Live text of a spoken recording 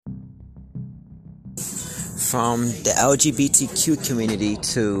from the LGBTQ community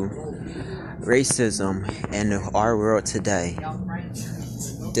to racism in our world today.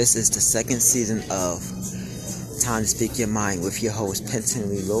 This is the second season of Time to Speak Your Mind with your host, Penton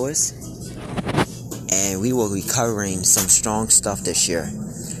Lee Lewis, and we will be covering some strong stuff this year.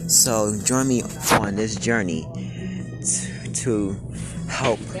 So join me on this journey to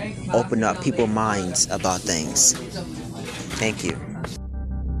help open up people's minds about things. Thank you.